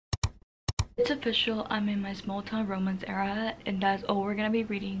It's official, I'm in my small town romance era, and that's all we're gonna be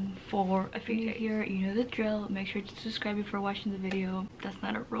reading for a few days. Here, you know the drill. Make sure to subscribe before watching the video. That's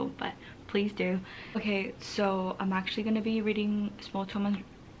not a rule, but please do. Okay, so I'm actually gonna be reading small town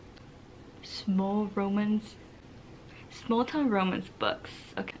romance books.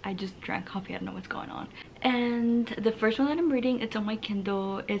 Okay, I just drank coffee, I don't know what's going on. And the first one that I'm reading, it's on my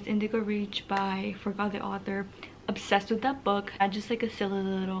Kindle, is Indigo Reach by, forgot the author. Obsessed with that book. Not just like a silly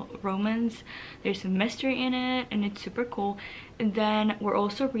little romance, there's some mystery in it and it's super cool. And then we're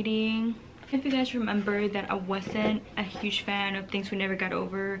also reading, if you guys remember that I wasn't a huge fan of Things We Never Got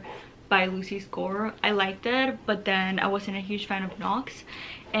Over by Lucy Score. I liked it, but then I wasn't a huge fan of Knox,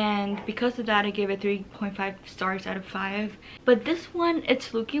 and because of that I gave it 3.5 stars out of 5. But this one,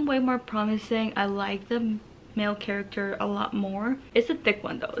 it's looking way more promising. I like the male character a lot more. It's a thick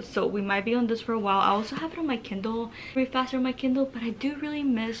one though, so we might be on this for a while. I also have it on my Kindle, very faster on my Kindle, but I do really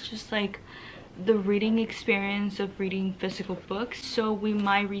miss just like the reading experience of reading physical books, so we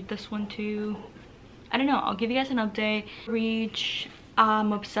might read this one too. I don't know, I'll give you guys an update. Reach,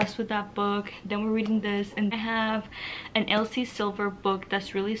 I'm obsessed with that book. Then we're reading this, and I have an LC Silver book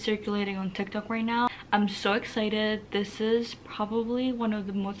that's really circulating on TikTok right now. I'm so excited. This is probably one of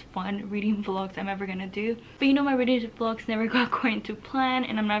the most fun reading vlogs I'm ever gonna do. But you know, my reading vlogs never go according to plan,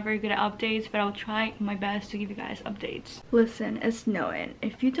 and I'm not very good at updates, but I'll try my best to give you guys updates. Listen, it's snowing.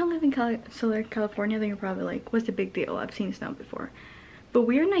 If you don't live in Southern California, then you're probably like, what's the big deal? I've seen snow before. But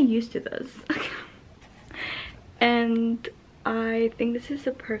we are not used to this. And I think this is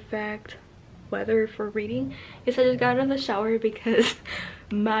the perfect weather for reading. Yes, I just got out of the shower because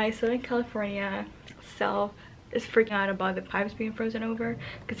my Southern California self is freaking out about the pipes being frozen over,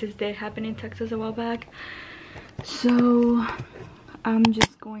 because this did happen in Texas a while back. So I'm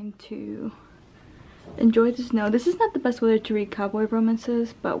just going to enjoy the snow. This is not the best weather to read cowboy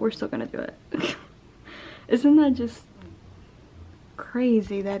romances, but we're still gonna do it. Isn't that just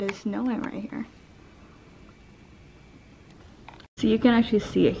crazy that it's snowing right here? So you can actually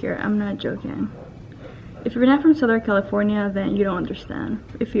see it here. I'm not joking. If you're not from Southern California, then you don't understand.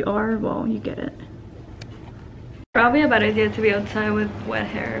 If you are, well, you get it. Probably a bad idea to be outside with wet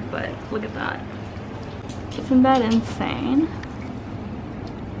hair, but look at that. Isn't that insane?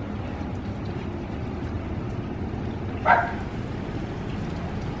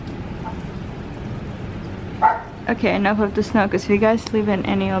 Okay, enough of the snow, because if you guys live in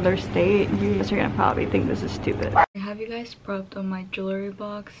any other state, you guys are gonna probably think this is stupid. Have you guys prepped on my jewelry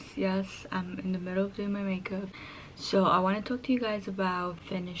box? Yes, I'm in the middle of doing my makeup. So I want to talk to you guys about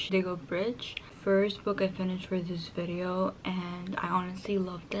Indigo Bridge. First book I finished for this video, and I honestly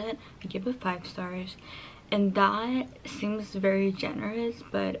loved it. I gave it 5 stars, and that seems very generous,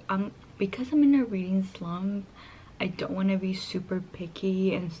 but because I'm in a reading slump, I don't want to be super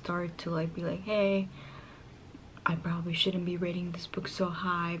picky and start to like be like, hey, I probably shouldn't be rating this book so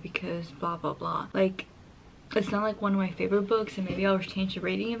high because blah blah blah. Like, it's not like one of my favorite books, and maybe I'll change the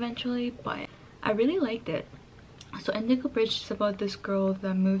rating eventually, but I really liked it. So Indigo Bridge is about this girl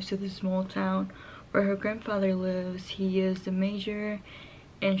that moves to this small town where her grandfather lives. He is the mayor,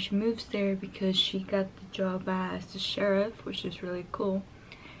 and she moves there because she got the job as the sheriff, which is really cool.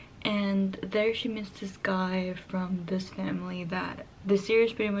 And there she meets this guy from this family that the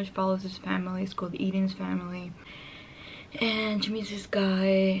series pretty much follows. This family. It's called the Eden's family. And she meets this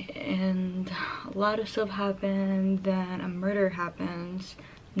guy, and a lot of stuff happens. Then a murder happens.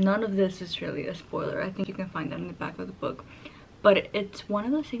 None of this is really a spoiler. I think you can find that in the back of the book. But it's one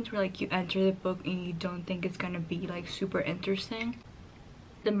of those things where like you enter the book and you don't think it's gonna be like super interesting.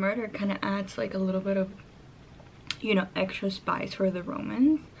 The murder kind of adds like a little bit of, you know, extra spice for the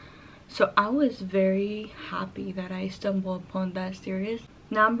romance. So I was very happy that I stumbled upon that series.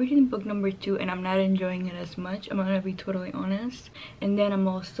 Now I'm reading book number 2 and I'm not enjoying it as much. I'm gonna be totally honest. And then I'm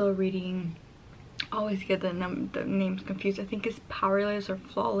also reading, I always get the names confused. I think it's Powerless or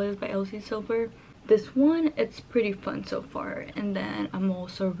Flawless by LC Silver. This one, it's pretty fun so far. And then I'm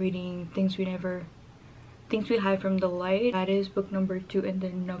also reading Things We Hide from the Light. That is book number 2 in the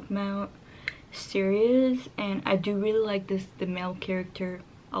Nookmount series. And I do really like the male character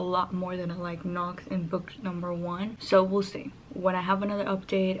a lot more than I like Knox in book number 1. So we'll see. When I have another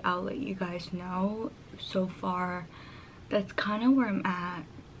update, I'll let you guys know. So far, that's kind of where I'm at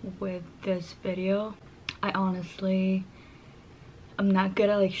with this video. I'm not good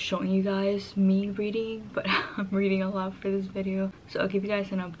at like showing you guys me reading, but I'm reading a lot for this video. So I'll give you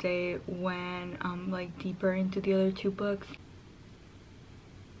guys an update when I'm like deeper into the other 2 books.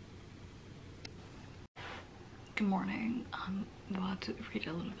 Good morning. I'm about to read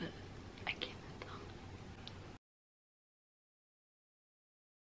a little bit. I can't.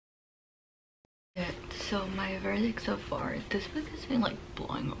 so my verdict so far, this book has been like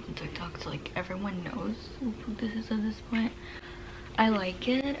blowing up on TikTok, so like everyone knows what this is at this point. I like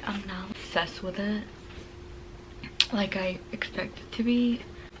it. I'm not obsessed with it like I expect it to be.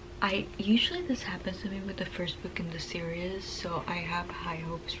 Usually this happens to me with the first book in the series, so I have high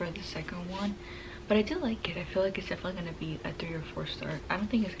hopes for the second one. But I do like it. I feel like it's definitely gonna be a 3 or 4 star. I don't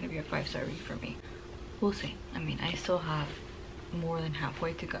think it's gonna be a 5-star read for me. We'll see. I mean, I still have more than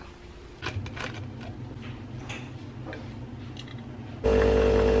halfway to go.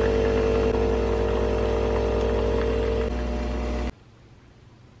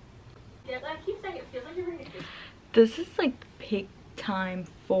 This is like peak time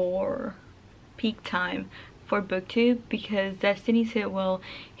for booktube, because Destiny Sitwell,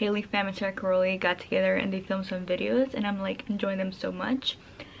 Haley Pham, and Sarah Caroli got together and they filmed some videos, and I'm like enjoying them so much.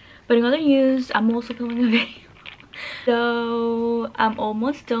 But in other news, I'm also filming a video. So I'm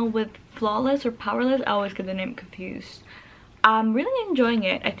almost done with Flawless or Powerless. I always get the name confused. I'm really enjoying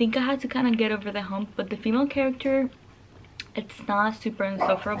it. I think I had to kind of get over the hump, but the female character, it's not super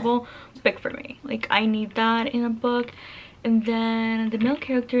insufferable. It's big for me. Like, I need that in a book. And then the male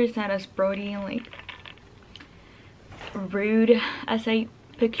character is not as broody and like rude as I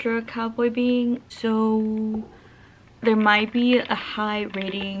picture a cowboy being. So there might be a high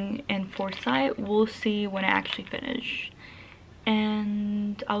rating in Foresight. We'll see when I actually finish.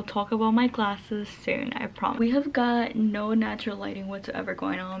 And I'll talk about my glasses soon, I promise. We have got no natural lighting whatsoever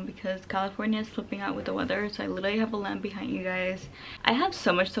going on because California is flipping out with the weather, so I literally have a lamp behind you guys. I have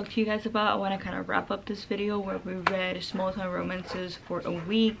so much to talk to you guys about. I want to kind of wrap up this video where we read Small Town Romances for a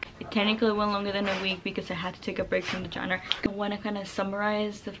week. It technically went longer than a week because I had to take a break from the genre. I want to kind of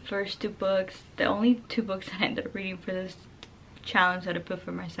summarize the first 2 books, the only 2 books that I ended up reading for this challenge that I put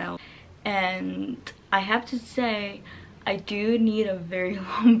for myself. And I have to say, I do need a very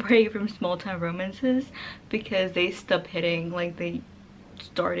long break from Small Town Romances because they stopped hitting like they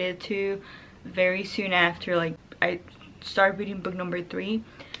started to very soon after like I started reading book number 3.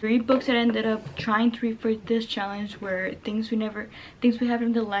 3 books that I ended up trying to read for this challenge were Things We Have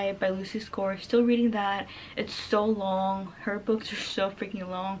in the Light by Lucy Score. Still reading that. It's so long. Her books are so freaking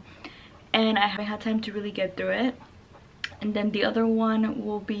long and I haven't had time to really get through it. And then the other one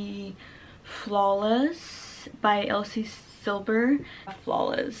will be Flawless by Elsie Silber.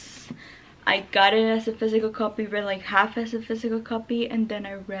 Flawless. I got it as a physical copy, read like half as a physical copy, and then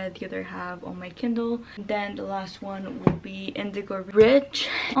I read the other half on my Kindle. Then the last one will be Indigo Rich.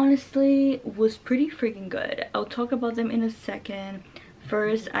 Honestly, was pretty freaking good. I'll talk about them in a second.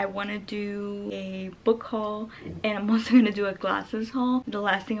 First, I want to do a book haul, and I'm also going to do a glasses haul. The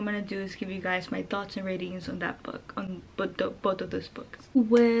last thing I'm going to do is give you guys my thoughts and ratings on that book, on both of those books.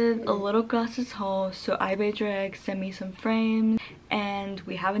 With a little glasses haul, so EyeBuyDirect sent me some frames, and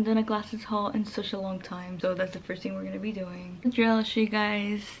we haven't done a glasses haul in such a long time, so that's the first thing we're going to be doing. I'll show you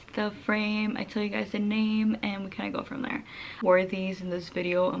guys the frame, I tell you guys the name, and we kind of go from there. Wore these in this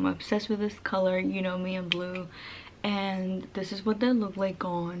video. I'm obsessed with this color, you know me, I'm blue. And this is what they look like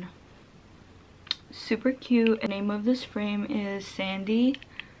on. Super cute. The name of this frame is Sandy,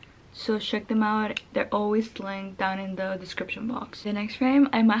 so check them out. They're always linked down in the description box. The next frame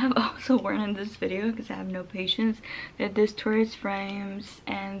I might have also worn in this video because I have no patience. They're these tourist frames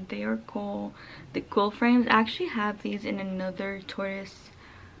and they are cool. The cool frames, I actually have these in another tortoise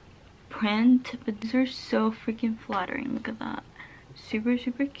print, but these are so freaking flattering. Look at that.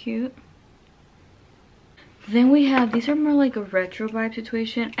 Super cute. Then we have, these are more like a retro vibe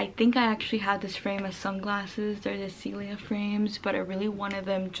situation. I think I actually had this frame as sunglasses. They're the Celia frames, but I really wanted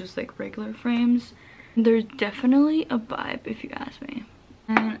them just like regular frames. They're definitely a vibe if you ask me.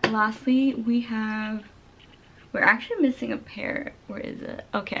 And lastly, we're actually missing a pair. Where is it?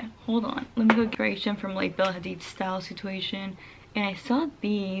 Okay, hold on. Let me go creation from like Bella Hadid style situation. And I saw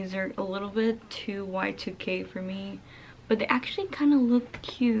these are a little bit too Y2K for me, but they actually kind of look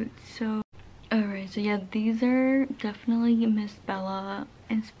cute. So alright, so yeah, these are definitely Miss Bella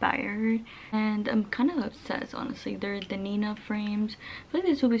inspired, and I'm kind of obsessed, honestly. They're the Nina frames. I feel like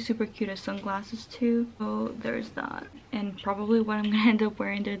these will be super cute as sunglasses too. So there's that. And probably what I'm gonna end up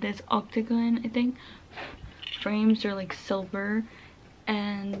wearing, they're this octagon, I think. Frames are like silver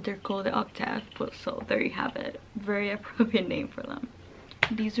and they're called the Octave, so there you have it. Very appropriate name for them.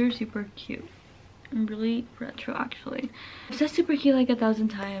 These are super cute. Really retro actually. I've said super cute like 1,000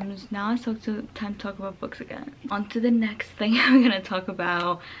 times. Now it's time to talk about books again. On to the next thing I'm gonna talk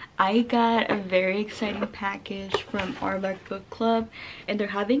about. I got a very exciting package from Aardvark Book Club, and they're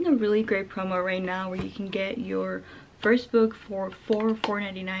having a really great promo right now where you can get your first book for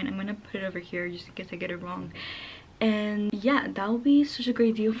 $4.99. I'm gonna put it over here just in case I get it wrong. And yeah, that will be such a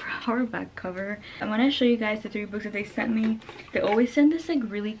great deal for a hardback cover. I'm gonna show you guys the 3 books that they sent me. They always send this like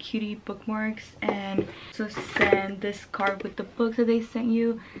really cutie bookmarks, and so send this card with the books that they sent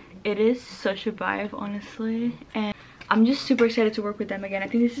you. It is such a vibe, honestly, and I'm just super excited to work with them again. I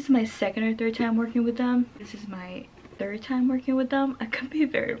think this is my 2nd or 3rd time working with them. This is my 3rd time working with them. I could be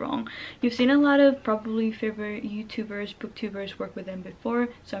very wrong. You've seen a lot of probably favorite YouTubers, booktubers work with them before,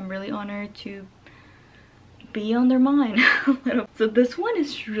 so I'm really honored to be on their mind a little. So this one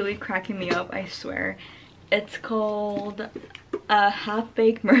is really cracking me up, I swear. It's called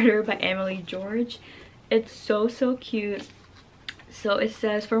Half-Baked Murder by Emily George. It's so cute. So it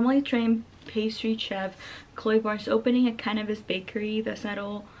says, formerly trained pastry chef Chloe Barnes opening a cannabis bakery. That's not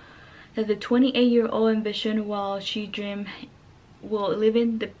all that the 28-year-old envisioned while she dreamed will live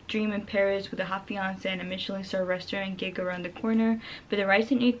in the dream in Paris with a hot fiance and a Michelin-star restaurant gig around the corner. But the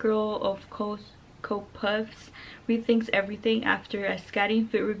rising girl of Puffs rethinks everything after a scathing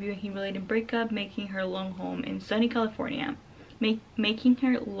food review and humiliating breakup, making her long home in sunny California. Making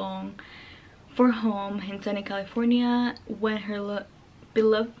her long for home in sunny California. When her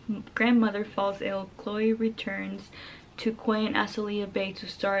beloved grandmother falls ill, Chloe returns to quaint Azalea Bay to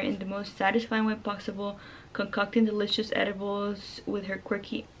star in the most satisfying way possible, concocting delicious edibles with her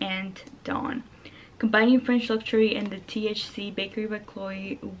quirky Aunt Dawn. Combining French luxury and the THC bakery by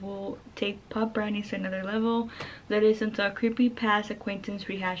Chloe will take pop brownies to another level. Let us into a creepy past acquaintance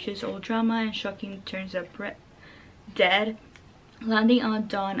rehashes old drama and shocking turns up dead, landing on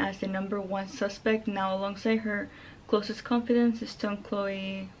Dawn as the #1 suspect. Now alongside her closest confidants, the stone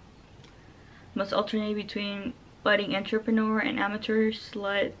Chloe must alternate between budding entrepreneur and amateur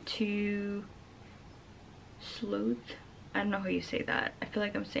sleuth. I don't know how you say that. I feel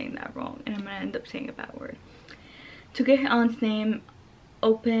like I'm saying that wrong and I'm gonna end up saying a bad word. To get her aunt's name,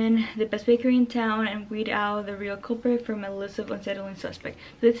 open the best bakery in town and weed out the real culprit from a list of unsettling suspects.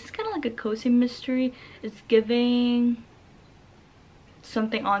 This is kind of like a cozy mystery. It's giving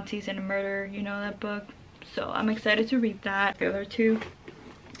something aunties and a murder, you know that book. So I'm excited to read that. The other 2.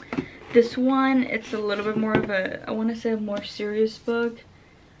 This one, it's a little bit more of a, I want to say a more serious book.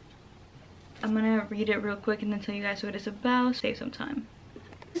 I'm gonna read it real quick and then tell you guys what it's about. Save some time.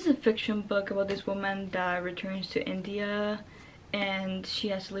 This is a fiction book about this woman that returns to India and she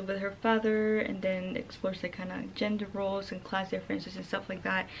has to live with her father, and then explores the kind of gender roles and class differences and stuff like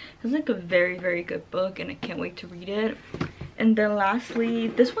that. It's like a very good book and I can't wait to read it. And then lastly,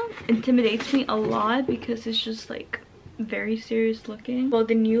 this one intimidates me a lot because it's just like very serious looking. Well,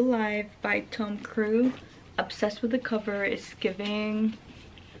 The New Life by Tom Crew. Obsessed with the cover. Is giving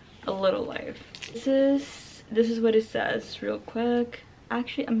a little life. This is what it says real quick.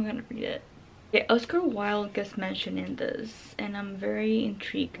 Actually, I'm gonna read it. Yeah, Oscar Wilde gets mentioned in this and I'm very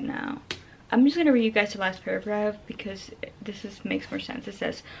intrigued now. I'm just gonna read you guys the last paragraph because makes more sense. It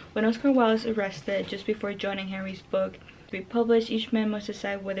says, when Oscar Wilde is arrested just before joining Henry's book to be published, each man must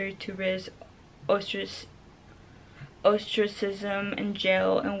decide whether to risk ostracism and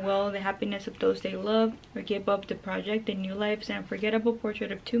jail and the happiness of those they love, or give up the project. The New Life is an unforgettable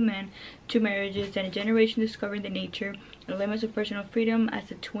portrait of 2 men, 2 marriages, and a generation discovering the nature and limits of personal freedom as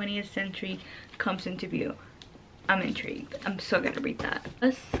the 20th century comes into view. I'm intrigued. I'm so gonna read that.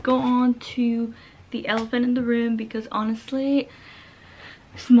 Let's go on to The Elephant in the Room, because honestly,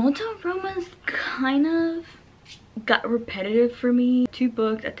 small town romance kind of got repetitive for me. 2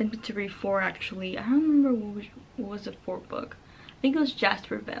 books. I attempted to read 4 actually. I don't remember what was the 4th book. I think it was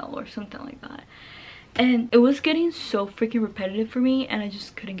Jasper Vale or something like that. And it was getting so freaking repetitive for me and I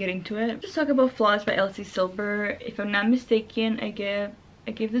just couldn't get into it. Let's talk about Flaws by Elsie Silver. If I'm not mistaken, I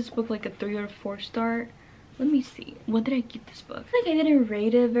gave this book like a 3 or 4 star. Let me see. What did I give this book? I think I didn't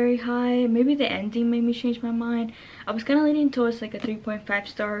rate it very high. Maybe the ending made me change my mind. I was kind of leaning towards like a 3.5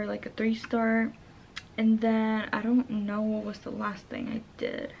 star, like a 3 star. And then I don't know what was the last thing I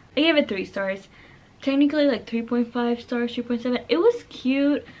did. I gave it 3 stars. Technically like 3.5 stars, 3.7. It was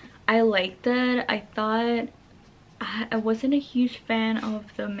cute. I liked it. I thought I wasn't a huge fan of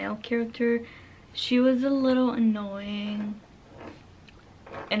the male character. She was a little annoying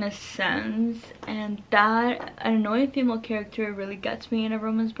in a sense, and that an annoying female character really gets me in a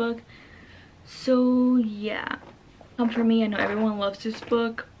romance book. So yeah, for me, I know everyone loves this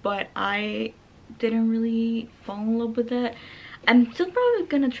book, but I didn't really fall in love with it. I'm still probably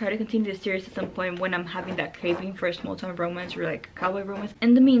gonna try to continue this series at some point when I'm having that craving for a small town romance or like cowboy romance.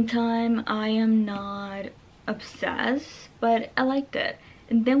 In the meantime, I am not obsessed, but I liked it.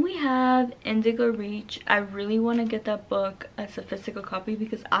 And then we have Indigo Reach. I really want to get that book as a physical copy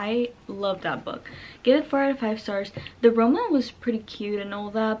because I love that book. Gave it 4 out of 5 stars. The romance was pretty cute and all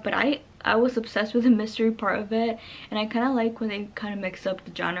that, but I I was obsessed with the mystery part of it, and I kind of like when they kind of mix up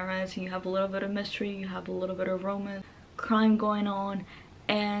the genres and you have a little bit of mystery, you have a little bit of romance, crime going on,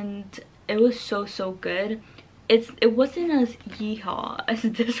 and it was so good. It wasn't as yeehaw as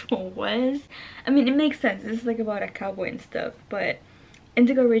this one was. I mean, it makes sense, this is like about a cowboy and stuff, but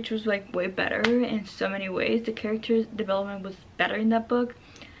Indigo Ridge was like way better in so many ways. The character development was better in that book,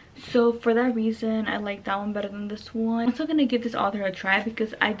 so for that reason I like that one better than this one. I'm also gonna give this author a try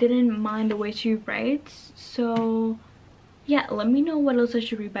because I didn't mind the way she writes. So yeah, let me know what else I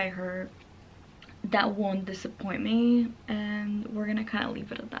should read by her that won't disappoint me, and we're gonna kind of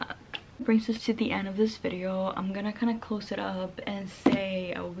leave it at that. Brings us to the end of this video. I'm gonna kind of close it up and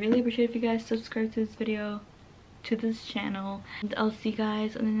say I would really appreciate if you guys subscribe to this video, to this channel, and I'll see you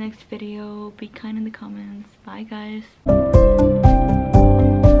guys on the next video. Be kind in the comments. Bye guys.